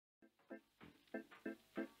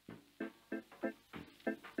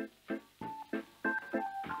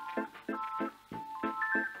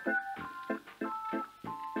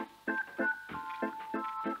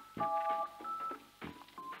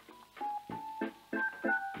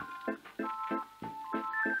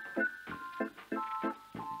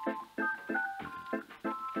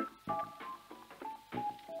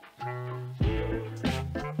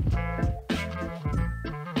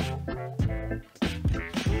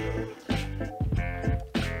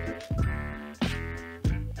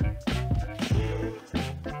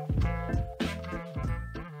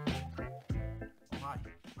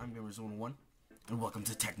welcome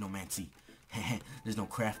to Technomancy. There's no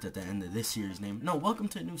craft at the end of this series name. No, welcome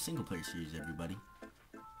to a new single player series, everybody.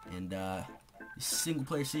 And this single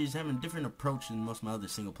player series having a different approach than most of my other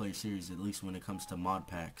single player series, at least when it comes to mod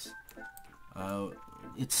packs.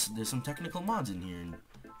 There's some technical mods in here, and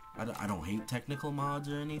I don't hate technical mods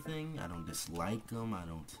or anything. I don't dislike them. I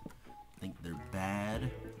don't think they're bad.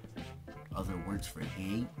 Other words for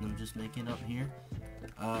hate I'm just making up here.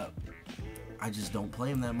 I just don't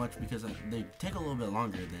play them that much because they take a little bit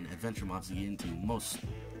longer than adventure mods to get into, most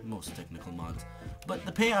technical mods. But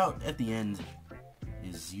the payout at the end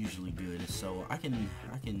is usually good, so I can,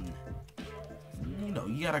 you know,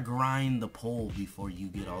 you gotta grind the pole before you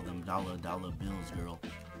get all them dollar bills, girl.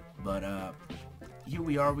 But here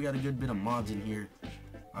we are. We got a good bit of mods in here.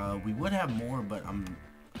 We would have more, but I'm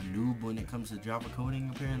a noob when it comes to Java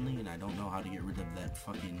coding apparently, and I don't know how to get rid of that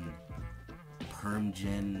fucking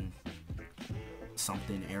permgen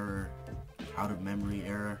something error, out of memory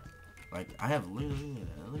error. Like, I have look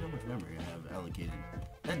how much memory I have allocated.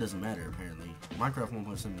 That doesn't matter apparently. Minecraft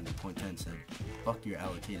 1.7.10 said fuck your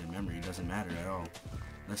allocated memory, it doesn't matter at all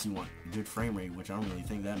unless you want good frame rate, which I don't really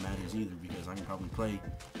think that matters either, because I can probably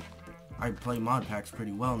play mod packs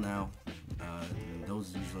pretty well now.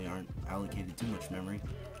 Those usually aren't allocated too much memory,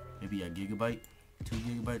 maybe a gigabyte, 2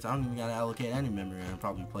 gigabytes. I don't even gotta allocate any memory and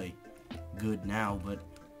probably play good now, but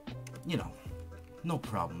you know, no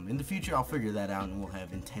problem. In the future I'll figure that out and we'll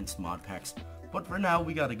have intense mod packs, but for now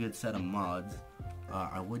we got a good set of mods.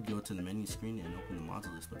 I would go to the menu screen and open the mods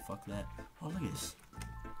list, but fuck that. Oh, look at this,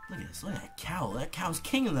 look at this, look at that cow. That cow's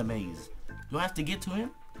king of the maze. Do I have to get to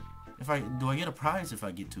him? Do I get a prize if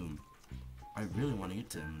I get to him? I really want to get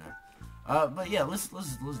to him now. But yeah, let's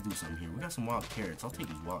do something here. We got some wild carrots. I'll take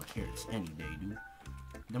these wild carrots any day, dude.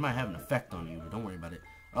 They might have an effect on you, but don't worry about it.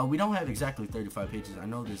 We don't have exactly 35 pages. I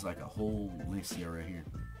know there's like a whole list here right here.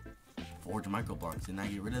 Forge micro blocks. Didn't I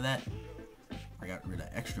get rid of that? I got rid of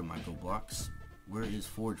extra micro blocks. Where is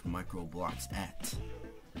Forge micro blocks at?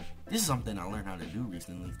 This is something I learned how to do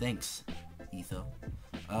recently. Thanks, Etho.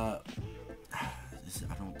 I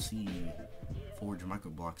don't see Forge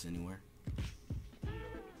micro blocks anywhere.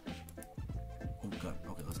 Oh god.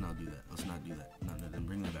 Okay, let's not do that. Let's not do that. No,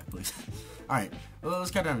 bring that back, please. Alright, well, let's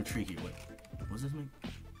cut down a tree here. Wait, what does this make?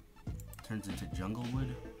 Turns into jungle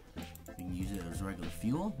wood. You can use it as regular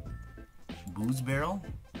fuel. Booze barrel.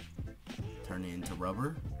 Turn it into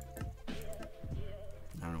rubber.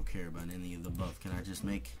 I don't care about any of the above. Can I just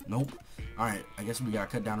make... Nope. Alright, I guess we gotta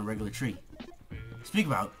cut down a regular tree. Speak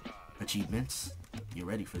about achievements. Get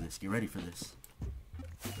ready for this. Get ready for this.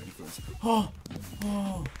 Get ready for this. Oh!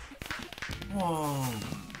 Whoa! Whoa!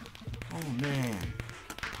 Oh man.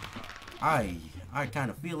 I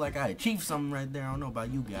kind of feel like I achieved something right there. I don't know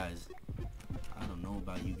about you guys. I don't know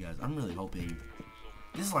about you guys. I'm really hoping.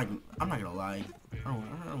 This is like, I'm not gonna lie. I don't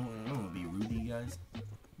want to be rude to you guys.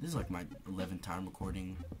 This is like my 11th time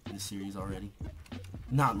recording this series already.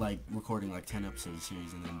 Not like recording like 10 episodes of the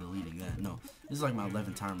series and then deleting that. No, this is like my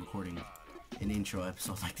 11th time recording an intro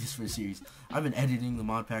episode like this for a series. I've been editing the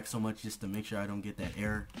mod pack so much just to make sure I don't get that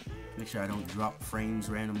error. Make sure I don't drop frames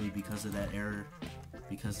randomly because of that error.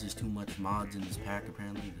 Because there's too much mods in this pack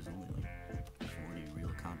apparently. There's only like 40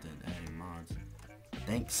 real content adding mods.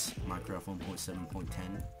 Thanks, Minecraft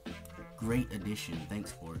 1.7.10. Great addition.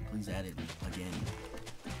 Thanks for it. Please add it again.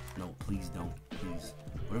 No, please don't. Please.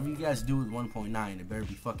 Whatever you guys do with 1.9, it better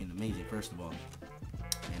be fucking amazing, first of all.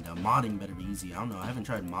 And modding better be easy. I don't know. I haven't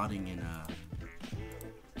tried modding in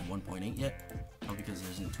 1.8 yet. Probably because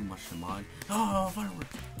there isn't too much to mod. Oh,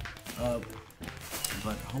 fireworks!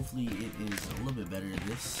 But hopefully it is a little bit better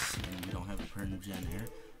this, and we don't have a permgen error.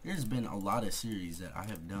 There's been a lot of series that I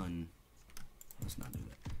have done. Let's not do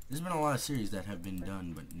that. There's been a lot of series that have been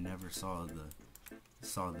done, but never saw the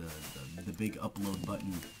big upload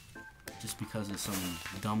button, just because of some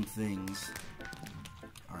dumb things.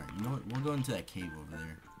 All right, you know what? We'll go into that cave over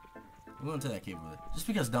there. Just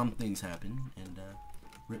because dumb things happen, and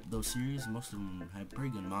rip those series. Most of them had pretty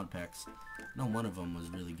good mod packs. No, one of them was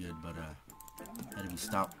really good, but had to be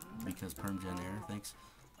stopped because permgen error. Thanks.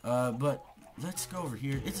 But let's go over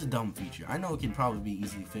here. It's a dumb feature. I know it can probably be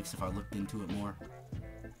easily fixed if I looked into it more,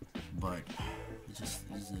 but it's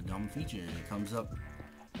a dumb feature. It comes up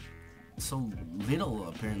so little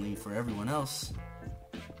apparently for everyone else.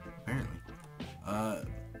 Apparently.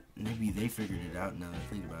 Maybe they figured it out now that I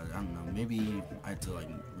think about it. I don't know. Maybe I had to like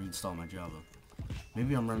reinstall my Java.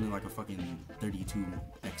 Maybe I'm running like a fucking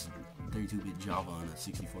 32-bit Java on a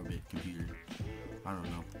 64-bit computer. I don't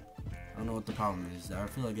know. I don't know what the problem is. I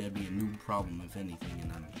feel like that'd be a new problem if anything,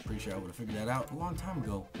 and I'm pretty sure I would have figured that out a long time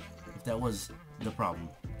ago if that was the problem.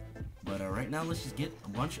 But right now, let's just get a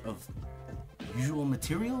bunch of usual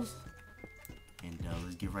materials. And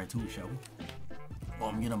let's get right to it, shall we? Oh,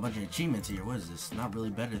 I'm getting a bunch of achievements here. What is this? Not really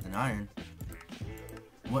better than iron.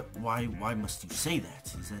 What? Why must you say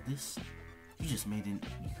that? Is that this? You just made an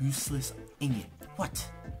useless ingot.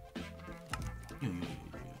 What? Yo,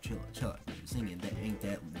 chill out. This ingot that ain't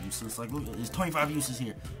that useless. Like, look, there's 25 uses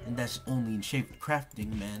here, and that's only in shape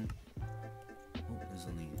crafting, man. Oh,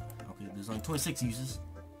 there's only 26 uses.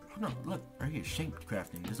 Oh no, look right here, shaped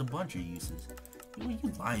crafting. There's a bunch of uses. Yo,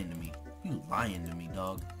 you lying to me? You lying to me,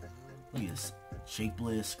 dog? Look at this.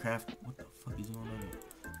 Shapeless craft. What the fuck is going on here?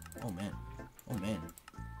 Oh man.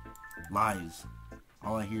 Lies.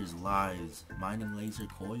 All I hear is lies. Mining laser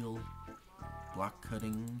coil. Block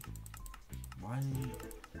cutting. Why?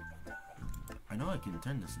 I know I can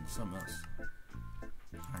turn this into something else.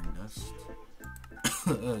 Iron dust.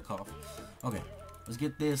 Cough. Okay. Let's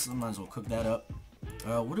get this. I might as well cook that up.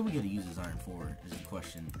 What are we gonna use this iron for? Is the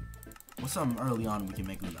question. What's something early on we can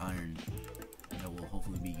make with iron that will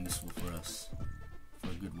hopefully be useful for us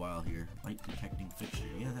for a good while here? Light detecting fixture.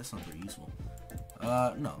 Yeah, that sounds pretty useful.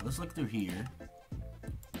 No, let's look through here.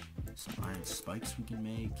 Some iron spikes we can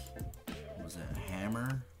make. What was that? A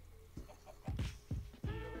hammer?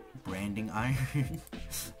 Branding iron.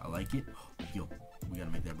 I like it. Yo, we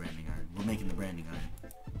gotta make that branding iron. We're making the branding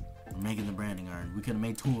iron. We could have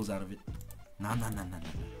made tools out of it. Nah.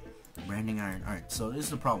 Branding iron. Alright, so this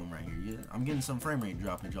is the problem right here. Yeah, I'm getting some frame rate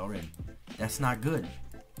droppage already. That's not good.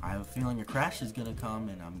 I have a feeling a crash is gonna come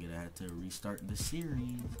and I'm gonna have to restart the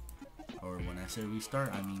series. Or when I say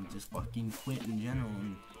restart, I mean just fucking quit in general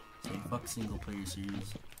and say fuck single player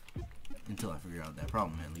series. Until I figure out that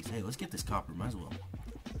problem at least. Hey, let's get this copper, might as well.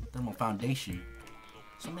 Thermal foundation.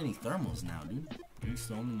 So many thermals now, dude. There used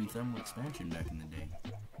to only be thermal expansion back in the day.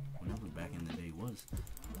 Whenever back in the day was.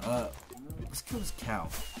 Let's kill this cow.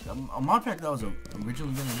 A mod pack that I was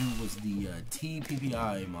originally gonna do was the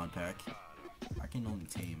TPPI mod pack. I can only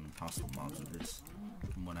tame hostile mobs with this,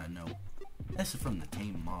 from what I know. This is from the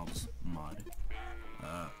Tamed Mobs mod.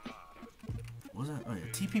 What was that? Oh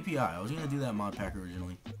yeah, TPPI. I was gonna do that mod pack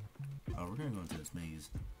originally. We're gonna go into this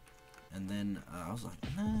maze. And then I was like,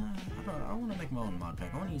 nah, I want to make my own mod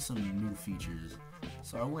pack. I want to use some new features.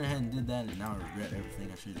 So I went ahead and did that, and now I regret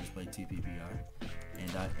everything. I should have just played TPPI.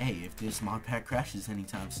 And hey, if this mod pack crashes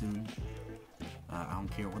anytime soon, I don't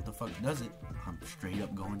care what the fuck does it. I'm straight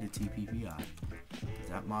up going to TPPI.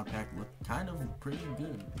 That mod pack looked kind of pretty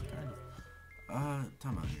good.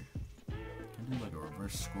 Time out here. Can I do like a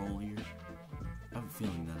reverse scroll here? I have a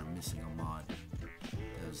feeling that I'm missing a mod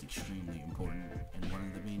that is extremely important and one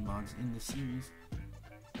of the main mods in this series.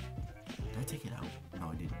 Did I take it out? No,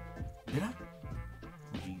 I didn't. Did I?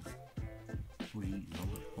 Oh jeez. Oh jeez.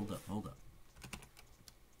 Hold up.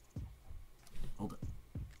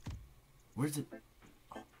 Where's it?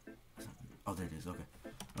 Oh, there it is. Okay.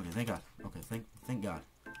 Okay, thank God. Okay, thank God.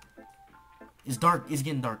 It's dark. It's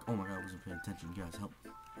getting dark. Oh my God, I wasn't paying attention. Guys, help.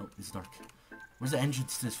 Help, it's dark. Where's the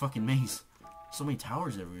entrance to this fucking maze? So many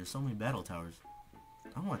towers everywhere. So many battle towers. I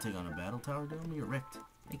don't want to take on a battle tower, dude. I'm gonna get wrecked.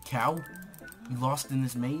 Hey, cow. You lost in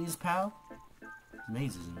this maze, pal? This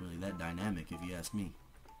maze isn't really that dynamic, if you ask me.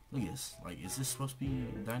 Look at this. Like, is this supposed to be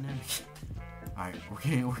dynamic? Alright,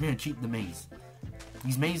 we're gonna cheat the maze.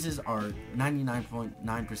 These mazes are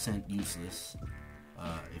 99.9% useless,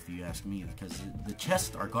 if you ask me, because the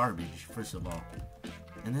chests are garbage, first of all.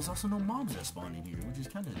 And there's also no mobs that spawn in here, which is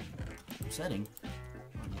kind of upsetting. Oh,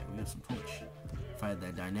 yeah, we got some torch. If I had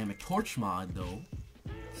that dynamic torch mod, though,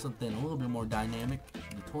 something a little bit more dynamic,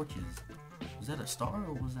 the torches. Was that a star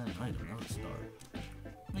or was that an item? That was a star.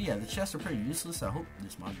 But yeah, the chests are pretty useless. I hope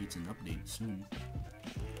this mod gets an update soon.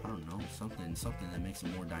 I don't know, something that makes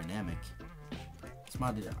it more dynamic. This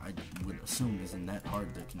mod I would assume isn't that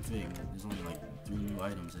hard to config. There's only like 3 new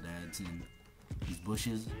items it adds in. These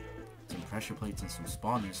bushes, some pressure plates, and some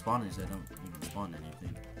spawners. Spawners that don't even spawn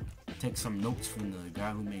anything. Take some notes from the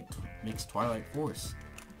guy who makes Twilight Force.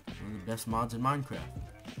 One of the best mods in Minecraft.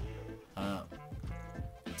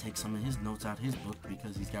 Take some of his notes out of his book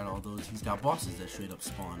because he's got bosses that straight up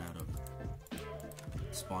spawn out of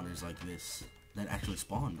spawners like this. That actually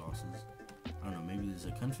spawn bosses. I don't know, maybe there's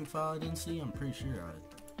a config file I didn't see. I'm pretty sure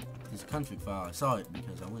there's a config file. I saw it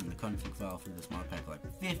because I went in the config file for this mod pack like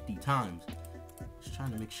 50 times. Just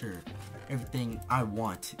trying to make sure everything I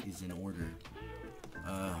want is in order.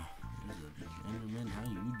 Endermen, how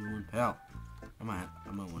you doing, pal? I might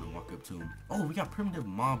want to walk up to him. Oh, we got primitive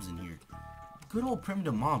mobs in here. Good old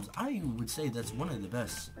primitive mobs. I would say that's one of the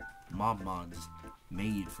best mob mods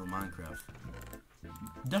made for Minecraft.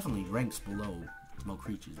 Definitely ranks below Smoke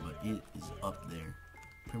Creatures, but it is up there.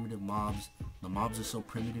 Primitive mobs. The mobs are so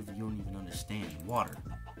primitive you don't even understand. Water.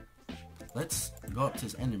 let's go up to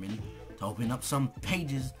this Enderman to open up some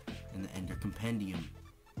pages in the Ender Compendium.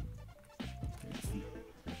 Okay, let's see.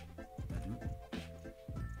 Did I do it?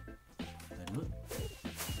 Did I do it?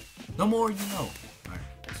 The more you know. Alright,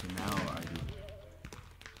 so now I do it.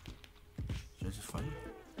 Should I just fight him?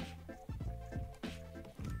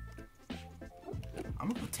 I'm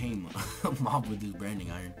gonna tame a mob with this branding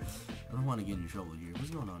iron. I don't want to get in trouble here. What's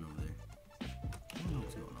going on over there? I don't know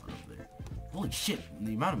what's going on over there. Holy shit,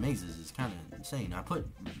 the amount of mazes is kind of insane. I put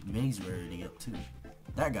maze rarity up too.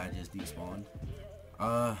 That guy just despawned.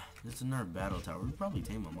 It's another battle tower. We'd probably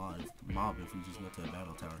tame a mob if we just went to a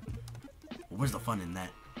battle tower. Well, where's the fun in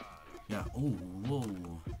that? Yeah, oh, whoa.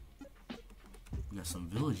 We got some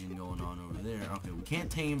villaging going on over there. Okay, we can't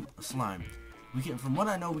tame a slime. We can, from what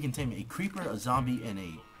I know, we can tame a creeper, a zombie, and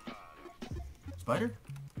a spider?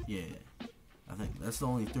 Yeah, I think that's the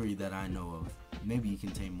only three that I know of. Maybe you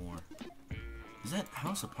can tame more. Is that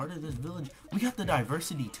house a part of this village? We got the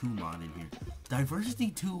Diversity 2 mod in here. Diversity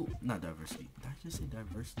 2, not Diversity. Did I just say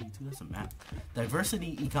Diversity 2? That's a map.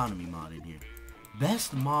 Diversity Economy mod in here.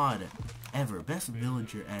 Best mod ever. Best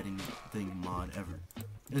villager adding thing mod ever.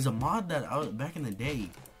 There's a mod that back in the day,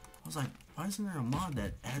 I was like, why isn't there a mod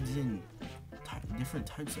that adds in different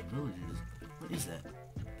types of villagers? What is that?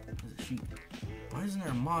 There's a sheep. Why isn't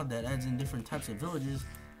there a mod that adds in different types of villages?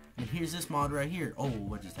 And here's this mod right here. Oh,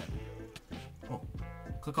 what just happened? Oh,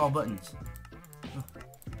 click all buttons. Yeah,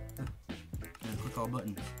 click all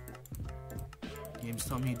buttons. Game's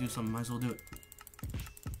telling me to do something, might as well do it.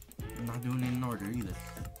 I'm not doing it in order either.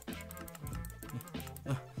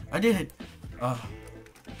 I did it!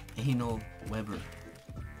 Anal Weber.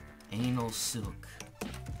 Anal Silk.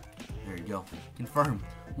 There you go. Confirm.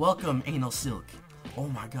 Welcome, Anal Silk. Oh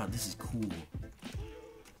my god, this is cool.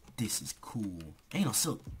 This is cool. Anal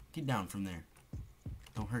Silk, get down from there.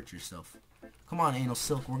 Don't hurt yourself. Come on, Anal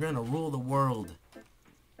Silk, we're gonna rule the world.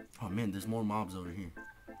 Oh man, there's more mobs over here.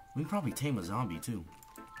 We can probably tame a zombie too.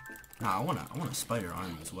 Nah, I want a spider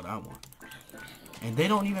army is what I want. And they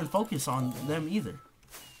don't even focus on them either.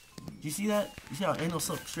 Do you see that? You see how Anal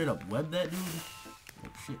Silk straight up webbed that dude? Oh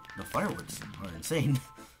shit, the fireworks are insane.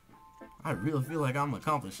 I really feel like I'm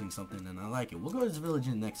accomplishing something and I like it. We'll go to this village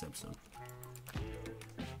in the next episode.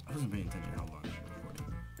 I wasn't paying attention how long I'm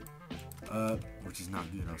recording. Which is not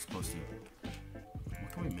good. I was supposed to.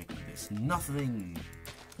 What can we make with this? Nothing.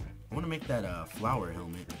 I want to make that flower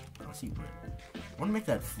helmet. I'll see bread. I want to make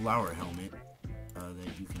that flower helmet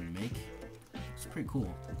that you can make. It's pretty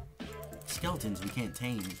cool. Skeletons we can't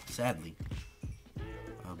tame, sadly.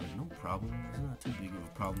 But no problem. It's not too big of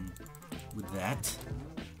a problem with that.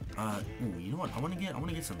 Ooh, you know what? I want to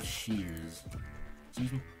get some shears.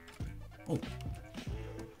 Excuse me. Oh.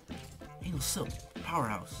 Anal Silk,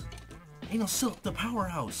 powerhouse. Anal Silk, the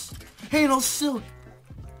powerhouse. Anal Silk.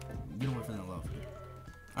 Get away from that lava.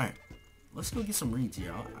 Alright, let's go get some reeds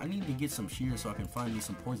here. I need to get some shears so I can find me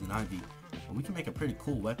some poison ivy. But we can make a pretty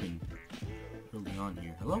cool weapon early on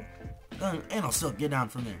here. Hello? Anal Silk, get down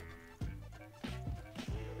from there.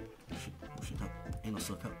 Oh shit, help. Anal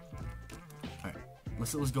Silk, help. Alright,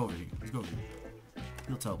 let's go over here. Let's go over here.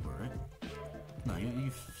 He'll teleport, right? No, he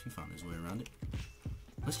found his way around it.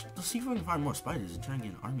 Let's see if we can find more spiders and try and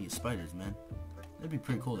get an army of spiders, man. That'd be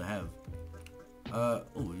pretty cool to have. Oh,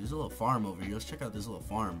 there's a little farm over here. Let's check out this little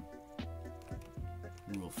farm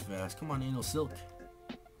real fast. Come on, Anal Silk.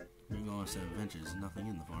 We're going on some adventures. There's nothing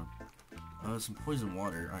in the farm. Some poison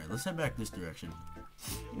water. Alright, let's head back this direction.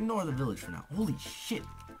 Ignore the village for now. Holy shit.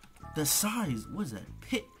 The size. What is that?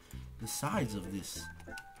 Pit. The size of this.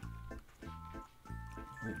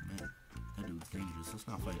 Oh, man. That dude's dangerous. Let's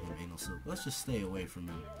not fight him, Anal Silk. Let's just stay away from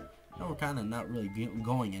him. No, we're kind of not really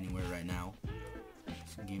going anywhere right now.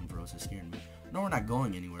 This game for us is scaring me. No, we're not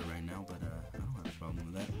going anywhere right now, but I don't have a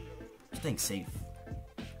problem with that. Staying safe.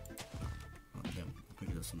 Oh, damn. I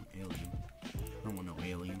picked up some alien. I don't want no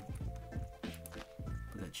alien.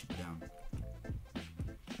 Put that shit down.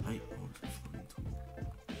 Oh, it's a floating tool.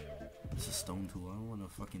 It's a stone tool. I don't want no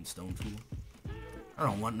fucking stone tool. I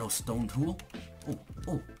don't want no stone tool.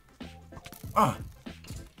 Oh. Ah!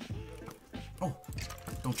 Oh!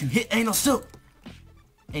 Don't you hit Anal Silk!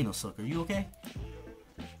 Anal Silk, are you okay?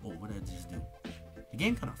 Oh, what did I just do? The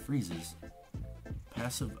game kind of freezes.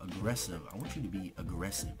 Passive aggressive. I want you to be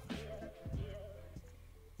aggressive.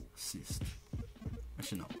 Assist.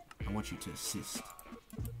 Actually, no. I want you to assist.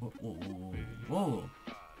 Whoa.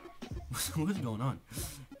 What's going on?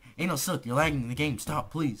 Anal Silk, you're lagging the game.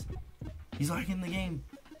 Stop, please. He's lagging the game.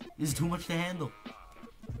 This is too much to handle.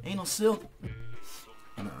 Anal Silk.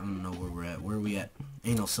 I don't know where we're at. Where are we at?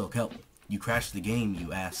 Anal Silk, help. You crashed the game,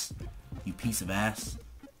 you ass. You piece of ass.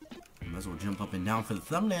 You might as well jump up and down for the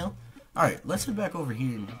thumbnail. Alright, let's head back over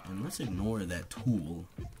here and let's ignore that tool.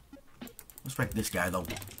 Let's wreck this guy, though.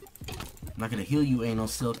 I'm not gonna heal you, Anal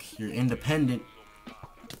Silk. You're independent.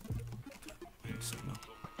 Anal Silk, no.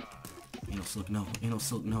 Anal Silk, no. Anal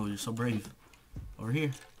Silk, no. You're so brave. Over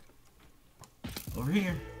here. Over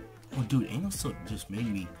here. Oh, dude, Anal Silk just made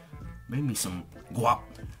me some guap.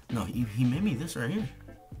 No, he made me this right here.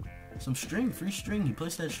 Some string, free string. He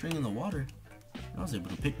placed that string in the water. And I was able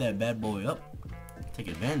to pick that bad boy up. Take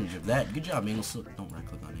advantage of that. Good job, Anal Silk. Don't right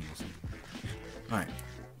click on Anal Silk. Alright.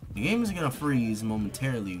 The game is gonna freeze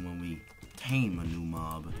momentarily when we tame a new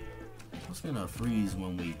mob. It's gonna freeze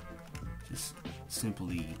when we just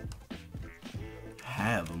simply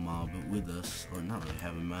have a mob with us. Or not really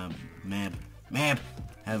have a mob.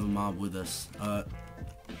 Have a mob with us. We'll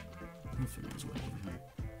figure this way over here.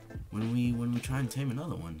 When we try and tame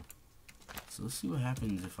another one. So let's see what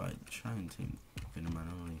happens if I try and tame. Okay, never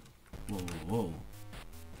mind. Whoa.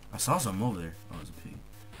 I saw something over there. Oh, it's a pig.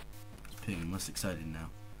 It's a pig. I'm less excited now.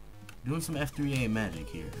 Doing some F3A magic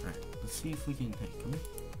here. Alright, let's see if we can. Hey, come here.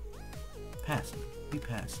 Passive. Be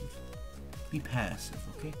passive. Be passive,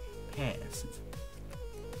 okay? Passive.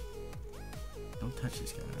 Don't touch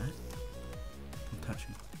this guy, alright? Don't touch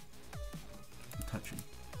him. Don't touch him.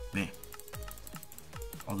 Bam.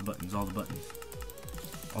 All the buttons, all the buttons.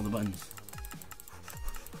 All the buttons.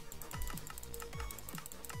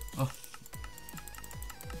 Oh.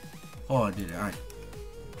 Oh, I did it. Alright.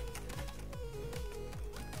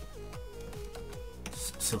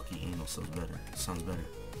 Silky Anal sounds better. Sounds better.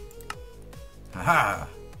 Haha!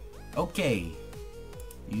 Okay.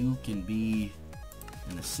 You can be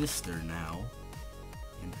an assister now.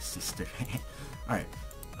 An assister. Alright.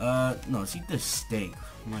 No, let's eat this steak.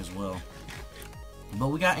 Might as well. But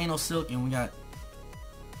we got Anal Silk and we got...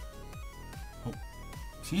 Oh.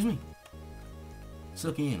 Excuse me.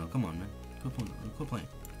 Silky Anal, come on, man. Quit playing.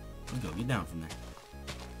 Let's go. Get down from there.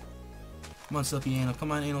 Come on, Silky Anal.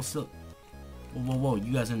 Come on, Anal Silk. Whoa,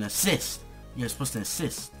 you guys are an assist. You guys are supposed to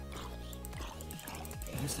assist.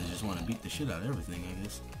 I guess they just want to beat the shit out of everything, I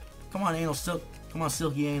guess. Come on, Anal Silk. Come on,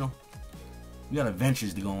 Silky Anal. We got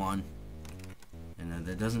adventures to go on. And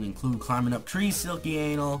that doesn't include climbing up trees, Silky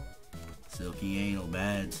Anal. Silky Anal,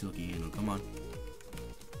 bad Silky Anal. Come on.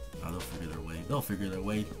 Oh, they'll figure their way. They'll figure their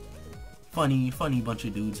way. Funny bunch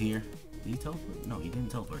of dudes here. Did he teleport? No, he didn't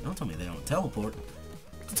teleport. Don't tell me they don't teleport.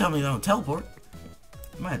 Don't tell me they don't teleport.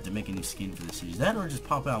 I might have to make a new skin for this series. That or just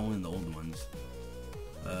pop out one of the old ones.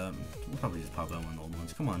 We'll probably just pop out one of the old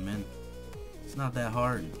ones. Come on, man. It's not that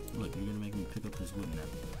hard. Look, you're gonna make me pick up this wood now.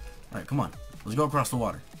 Alright, come on. Let's go across the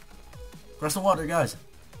water. Across the water, guys.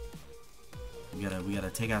 We gotta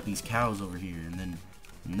take out these cows over here, and then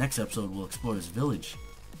the next episode we'll explore this village.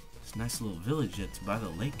 This nice little village that's by the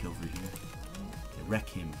lake over here. Okay, wreck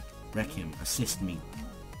him. Assist me.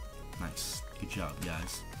 Nice. Good job,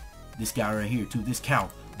 guys. This guy right here, too. This cow.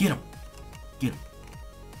 Get him. Get him.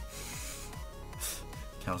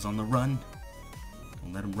 Cow's on the run.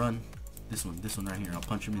 Don't let him run. This one right here. I'll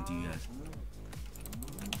punch him into you guys.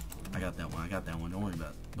 I got that one.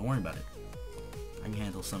 Don't worry about it. I can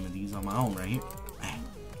handle some of these on my own right here.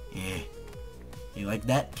 Yeah. You like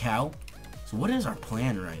that, cow? So what is our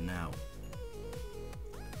plan right now?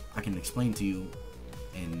 I can explain to you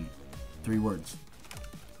in 3 words.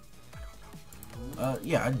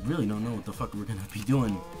 Yeah, I really don't know what the fuck we're gonna be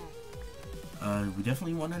doing. We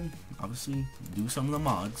definitely want to, obviously, do some of the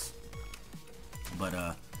mods.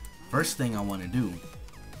 But, first thing I want to do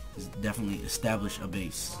is definitely establish a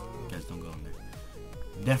base. You guys don't go in there.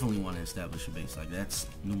 Definitely want to establish a base. Like, that's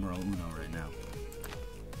numero uno right now.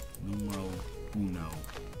 Numero uno.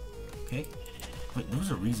 Okay? But there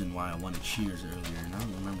was a reason why I wanted shears earlier, and I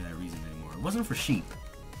don't remember that reason anymore. It wasn't for sheep.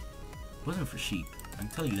 It wasn't for sheep. I can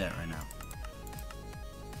tell you that right now.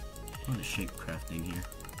 What is shape crafting here?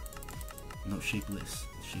 No, shapeless.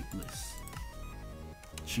 Shapeless.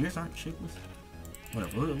 Shears aren't shapeless?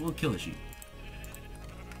 Whatever, we'll kill a sheep.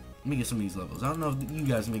 Let me get some of these levels. I don't know if you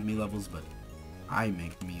guys make me levels, but I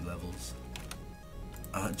make me levels.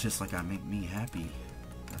 Just like I make me happy.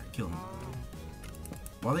 Alright, kill him.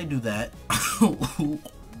 While they do that...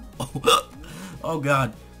 Oh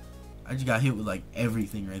god. I just got hit with like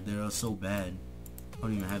everything right there. That was so bad. I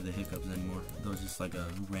don't even have the hiccups anymore. That was just like a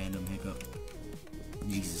random hiccup.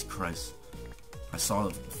 Jesus Christ. I saw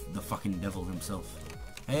the fucking devil himself.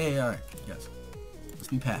 Hey, alright, guys. Let's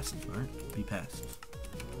be passive, alright? Be passive.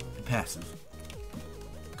 Be passive.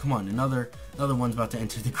 Come on, another one's about to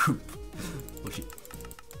enter the group. Oh shit.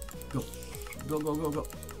 Go. Go.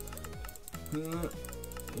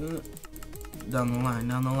 Down the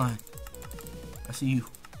line. I see you.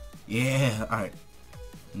 Yeah, alright.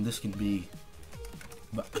 And this can be...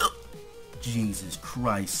 Jesus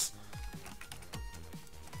Christ.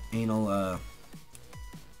 Anal,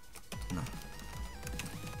 no.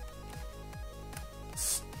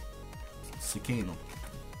 Sicanal.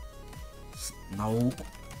 No.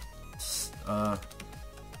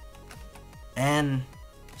 And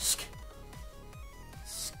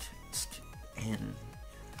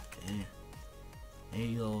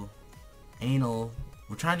anal.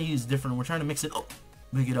 We're trying to use different. We're trying to mix it up.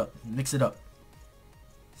 Mix it up.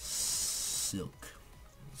 Silk.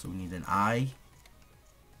 So we need an I.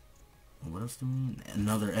 And what else do we need?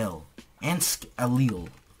 Another L. Ansk allele.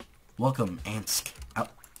 Welcome, Ansk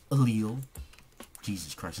allele.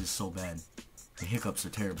 Jesus Christ, this is so bad. The hiccups are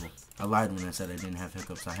terrible. I lied when I said I didn't have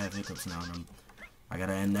hiccups. I have hiccups now, and I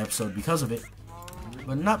gotta end the episode because of it.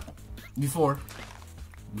 But not before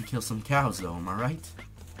we kill some cows, though. Am I right?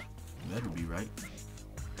 You better be right.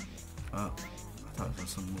 I thought I saw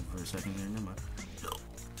something move for a second there. Never mind.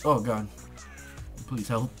 Oh God! Please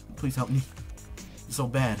help! Please help me! It's so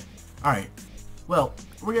bad. All right. Well,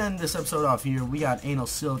 we're gonna end this episode off here. We got anal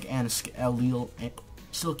silk and allele,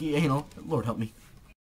 silky anal. Lord help me.